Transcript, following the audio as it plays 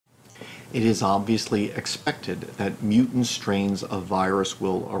It is obviously expected that mutant strains of virus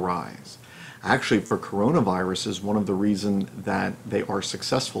will arise. Actually, for coronaviruses, one of the reasons that they are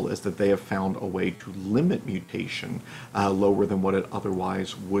successful is that they have found a way to limit mutation lower than what it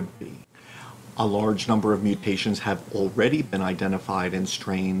otherwise would be. A large number of mutations have already been identified in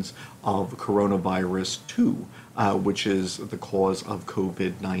strains of coronavirus 2, which is the cause of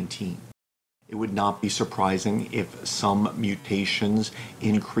COVID-19. It would not be surprising if some mutations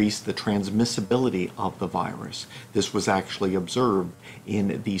increase the transmissibility of the virus. This was actually observed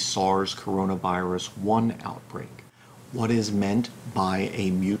in the SARS coronavirus 1 outbreak. What is meant by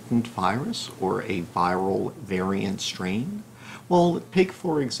a mutant virus or a viral variant strain? Well, take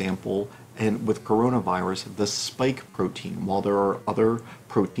for example, and with coronavirus, the spike protein. While there are other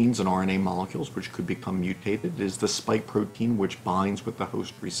proteins and RNA molecules which could become mutated, it is the spike protein which binds with the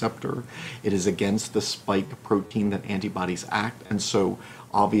host receptor. It is against the spike protein that antibodies act, and so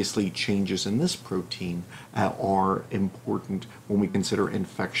obviously changes in this protein are important when we consider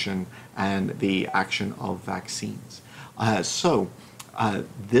infection and the action of vaccines.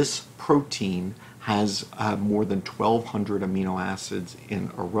 This protein has more than 1,200 amino acids in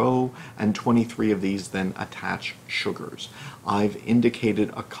a row, and 23 of these then attach sugars. I've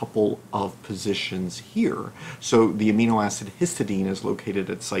indicated a couple of positions here. So the amino acid histidine is located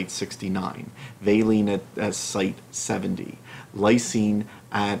at site 69, valine at site 70, lysine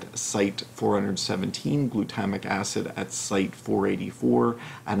at site 417, glutamic acid at site 484,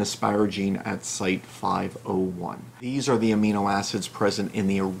 and asparagine at site 501. These are the amino acids present in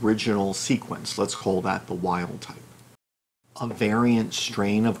the original sequence. Let's call that the wild type. A variant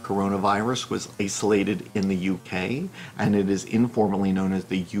strain of coronavirus was isolated in the UK, and it is informally known as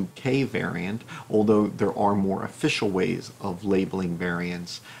the UK variant, although there are more official ways of labeling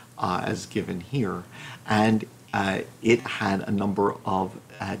variants as given here. And it had a number of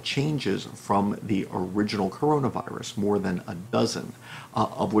changes from the original coronavirus, more than a dozen,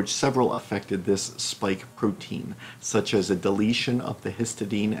 of which several affected this spike protein, such as a deletion of the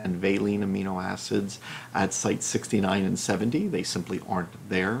histidine and valine amino acids at sites 69 and 70. They simply aren't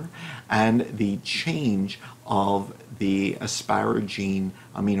there. And the change of the asparagine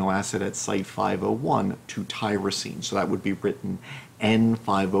amino acid at site 501 to tyrosine. So that would be written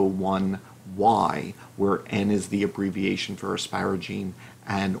N501Y, where N is the abbreviation for asparagine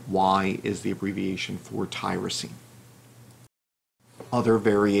and Y is the abbreviation for tyrosine. Other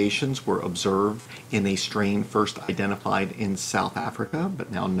variations were observed in a strain first identified in South Africa,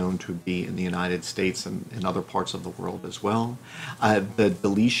 but now known to be in the United States and in other parts of the world as well. The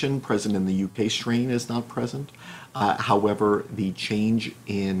deletion present in the UK strain is not present. However, the change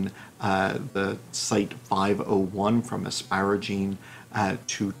in the site 501 from asparagine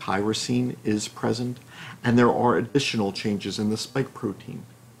to tyrosine is present, and there are additional changes in the spike protein.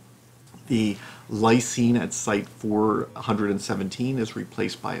 The lysine at site 417 is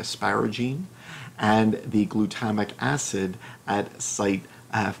replaced by asparagine, and the glutamic acid at site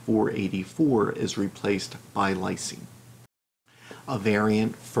 484 is replaced by lysine. A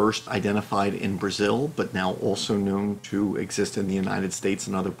variant first identified in Brazil, but now also known to exist in the United States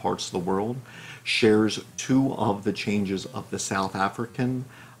and other parts of the world, shares two of the changes of the South African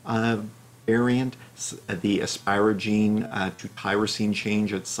variant, the asparagine to tyrosine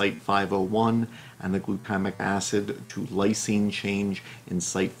change at site 501, and the glutamic acid to lysine change in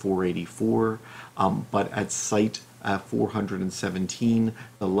site 484. But at site 417,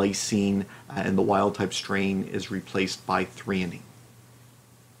 the lysine in the wild type strain is replaced by threonine.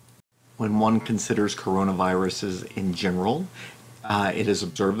 When one considers coronaviruses in general, it is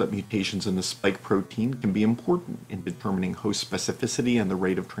observed that mutations in the spike protein can be important in determining host specificity and the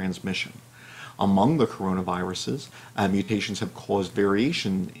rate of transmission. Among the coronaviruses, mutations have caused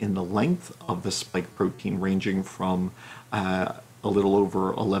variation in the length of the spike protein, ranging from a little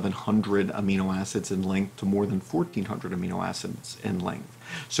over 1,100 amino acids in length to more than 1,400 amino acids in length.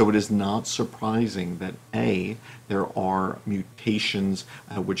 So it is not surprising that there are mutations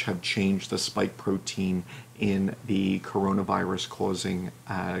which have changed the spike protein in the coronavirus causing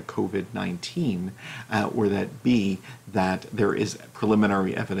COVID-19, or that B, that there is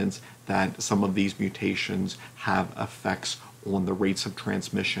preliminary evidence that some of these mutations have effects on the rates of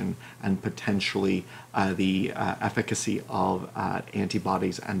transmission and potentially the efficacy of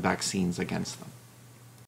antibodies and vaccines against them.